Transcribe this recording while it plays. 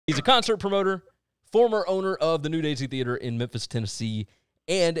He's a concert promoter, former owner of the New Daisy Theater in Memphis, Tennessee,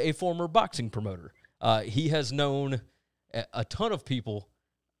 and a former boxing promoter. He has known a ton of people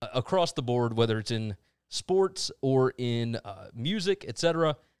across the board, whether it's in sports or in music,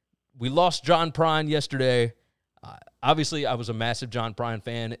 etc. We lost John Prine yesterday. Obviously, I was a massive John Prine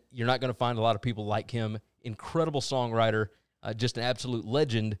fan. You're not going to find a lot of people like him. Incredible songwriter, just an absolute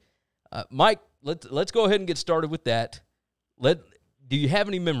legend. Mike, let's go ahead and get started with that. Do you have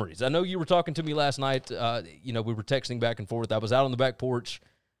any memories? I know you were talking to me last night. We were texting back and forth. I was out on the back porch,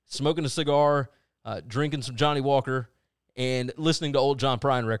 smoking a cigar, drinking some Johnny Walker, and listening to old John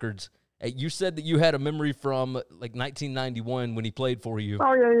Prine records. You said that you had a memory from, 1991 when he played for you.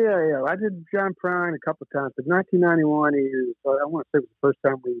 Oh, yeah. I did John Prine a couple of times. But 1991, I want to say it was the first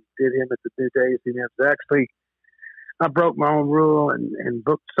time we did him at the New Daisy. And it was actually, I broke my own rule and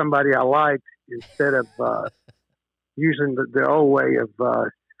booked somebody I liked instead of using the old way of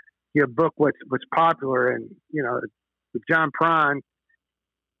you book what's popular. And, with John Prine,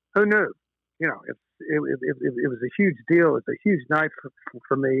 who knew? It was a huge deal. It was a huge night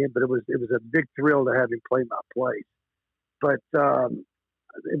for me, but it was a big thrill to have him play my place. But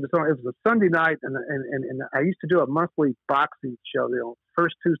it was a Sunday night, and I used to do a monthly boxing show on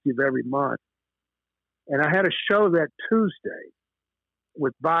first Tuesday of every month, and I had a show that Tuesday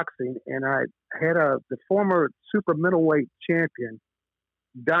with boxing, and I had the former super middleweight champion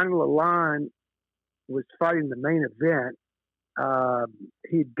Donnie Lalonde was fighting the main event.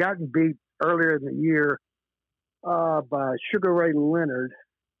 He'd gotten beat earlier in the year by Sugar Ray Leonard,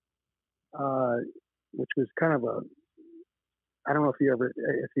 which was kind of I don't know if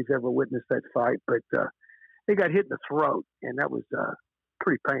you've ever witnessed that fight, but he got hit in the throat, and that was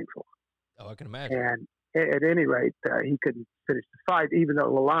pretty painful. Oh, I can imagine. And at any rate, he couldn't finish the fight, even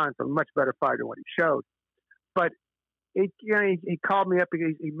though Lalonde's a much better fighter than what he showed. But he called me up.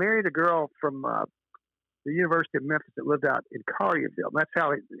 He married a girl from the University of Memphis that lived out in Collierville. And that's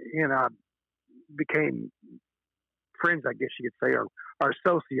how he and I became friends, I guess you could say, or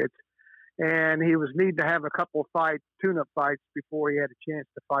associates. And he was needing to have a couple of fights, tune-up fights, before he had a chance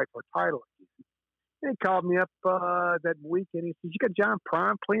to fight for a title. And he called me up that week, and he said, "You got John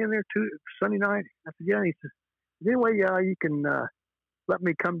Prine playing there too Sunday night?" I said, "Yeah." He says, "Anyway, you can let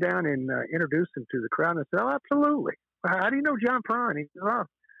me come down and introduce him to the crowd." And I said, "Oh, absolutely. How do you know John Prine?" He said, "Oh,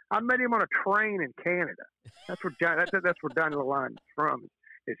 I met him on a train in Canada." That's where Donnie Lalonde is from,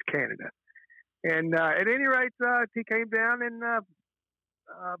 is Canada. And at any rate, he came down and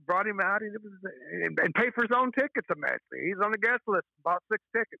brought him out, and and paid for his own tickets. Imagine, he's on the guest list, bought 6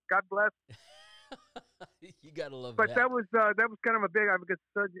 tickets. God bless him. You gotta love but that. That was kind of a big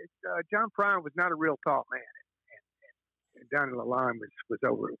because John Prine was not a real tall man, and Donnie Lalonde was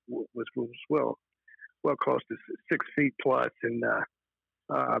well close to 6 feet plus, and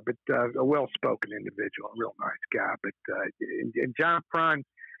but a well-spoken individual, a real nice guy. But and John Prine,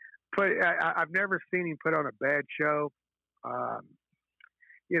 I've never seen him put on a bad show.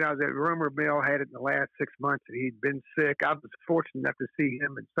 The rumor mill had it in the last 6 months that he'd been sick. I was fortunate enough to see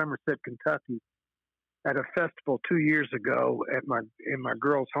him in Somerset, Kentucky, at a festival 2 years ago in my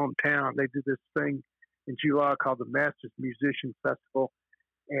girl's hometown. They do this thing in July called the Masters Musician Festival,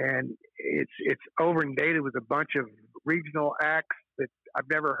 and it's over and dated with a bunch of regional acts that I've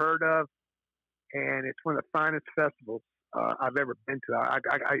never heard of, and it's one of the finest festivals I've ever been to. I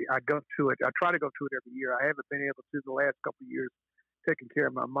go to it. I try to go to it every year. I haven't been able to the last couple of years, taking care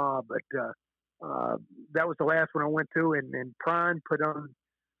of my mom, but that was the last one I went to, and Prine put on.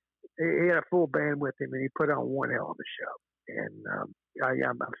 He had a full band with him, and he put on one hell of a show. And I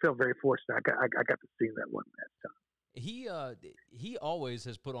feel very fortunate. I got to see that one that time. He always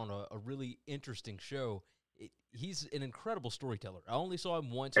has put on a really interesting show. He's an incredible storyteller. I only saw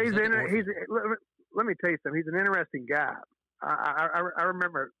him once. Let me tell you something. He's an interesting guy. I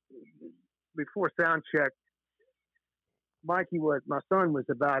remember before sound check, my son was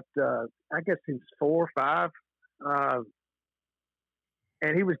about, I guess he was 4 or 5.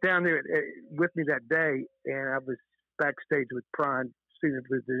 And he was down there with me that day, and I was backstage with Prine, seeing if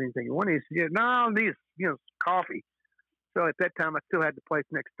there was anything he wanted. He said, "No, I need, coffee." So at that time, I still had the place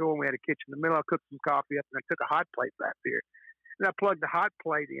next door, and we had a kitchen in the middle. I cooked some coffee up, and I took a hot plate back there. And I plugged the hot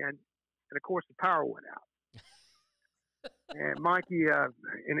plate in, and of course, the power went out. And Mikey,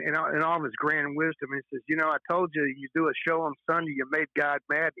 in all of his grand wisdom, he says, "I told you, you do a show on Sunday, you made God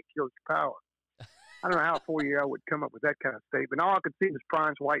mad, and he kills your power." I don't know how a 4-year-old would come up with that kind of statement. All I could see was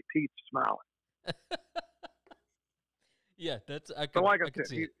Prine's white teeth smiling. Yeah, I can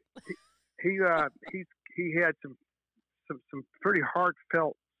see it. He had some pretty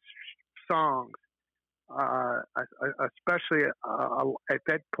heartfelt songs especially at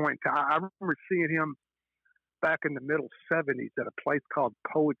that point. I remember seeing him back in the middle '70s at a place called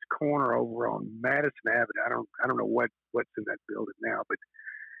Poets Corner over on Madison Avenue. I don't know what's in that building now, but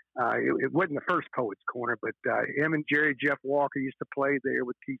it wasn't the first Poets Corner. But him and Jerry Jeff Walker used to play there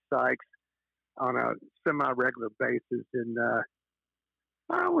with Keith Sykes on a semi-regular basis, and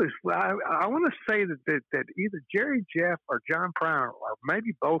I want to say that either Jerry Jeff or John Prine or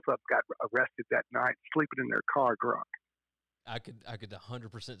maybe both of them got arrested that night, sleeping in their car drunk. I could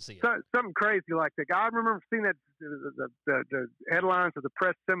 100% see it. Something crazy like that. I remember seeing that the headlines of the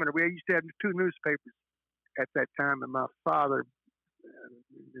press seminar. We used to have 2 newspapers at that time, and my father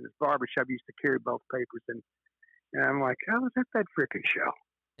in his barbershop used to carry both papers, and I'm like, I was at that freaking show.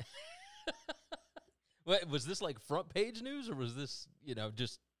 Wait, was this like front page news, or was this,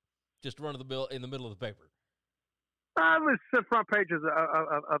 just run of the mill in the middle of the paper? It was the front page of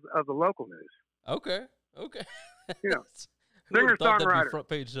the local news. Okay. Singer songwriter, front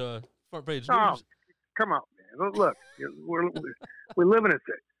page news. Oh, come on, man! Look, we live in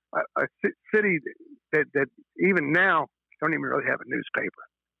a city that even now don't even really have a newspaper.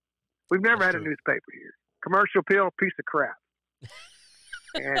 We've never had a newspaper here. Commercial appeal, piece of crap.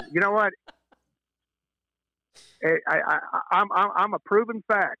 And you know what? I'm a proven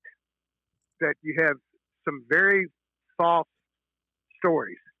fact that you have some very false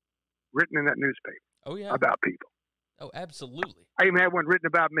stories written in that newspaper. Oh yeah, about people. Oh, absolutely. I even had one written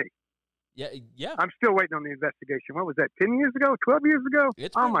about me. Yeah. I'm still waiting on the investigation. What was that? 10 years ago? 12 years ago?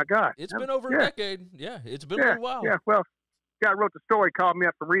 My God! It's been over a decade. Yeah, it's been a little while. Yeah. Well, guy wrote the story, called me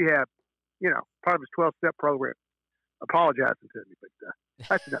up for rehab. Part of his 12-step program, apologizing to me. But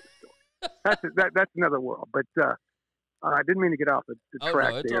that's another story. That's another world. But I didn't mean to get off the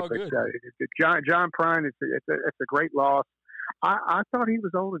track there. All but good. John Prine, it's a great loss. I thought he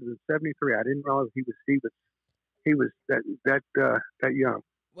was older than 73. I didn't realize he was that young.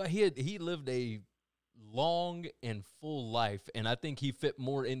 Well, he lived a long and full life, and I think he fit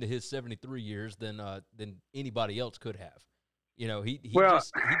more into his 73 years than anybody else could have. He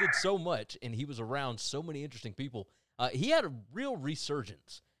did so much, and he was around so many interesting people. He had a real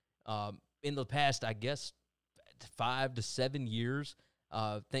resurgence in the past, I guess, 5 to 7 years,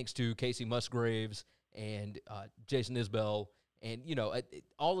 thanks to Casey Musgraves and Jason Isbell, and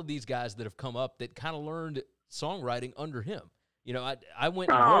all of these guys that have come up that kind of learned songwriting under him. I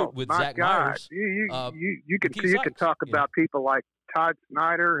went and wrote with Zach Myers. You can talk about people like Todd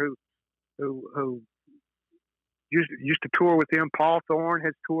Snyder, who used to tour with him. Paul Thorne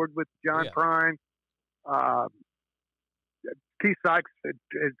has toured with John Prine. Keith Sykes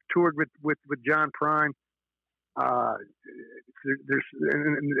has toured with John Prine.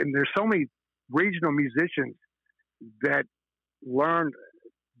 There's so many regional musicians that learned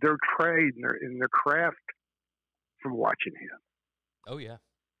their trade and their craft from watching him. Oh yeah,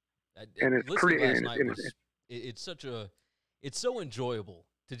 and it's pretty. It's so enjoyable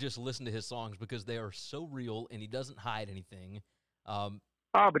to just listen to his songs because they are so real and he doesn't hide anything. But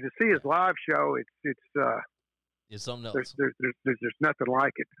to see his live show, it's something else. There's nothing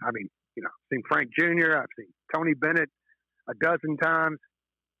like it. I mean, I've seen Frank Jr., I've seen Tony Bennett a dozen times,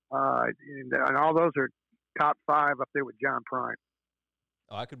 and all those are top 5 up there with John Prine.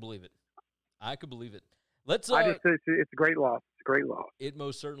 Oh, I could believe it. Let's. It's a great loss. It's a great loss. It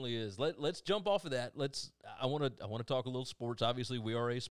most certainly is. Let's jump off of that. I want to talk a little sports. Obviously, we are a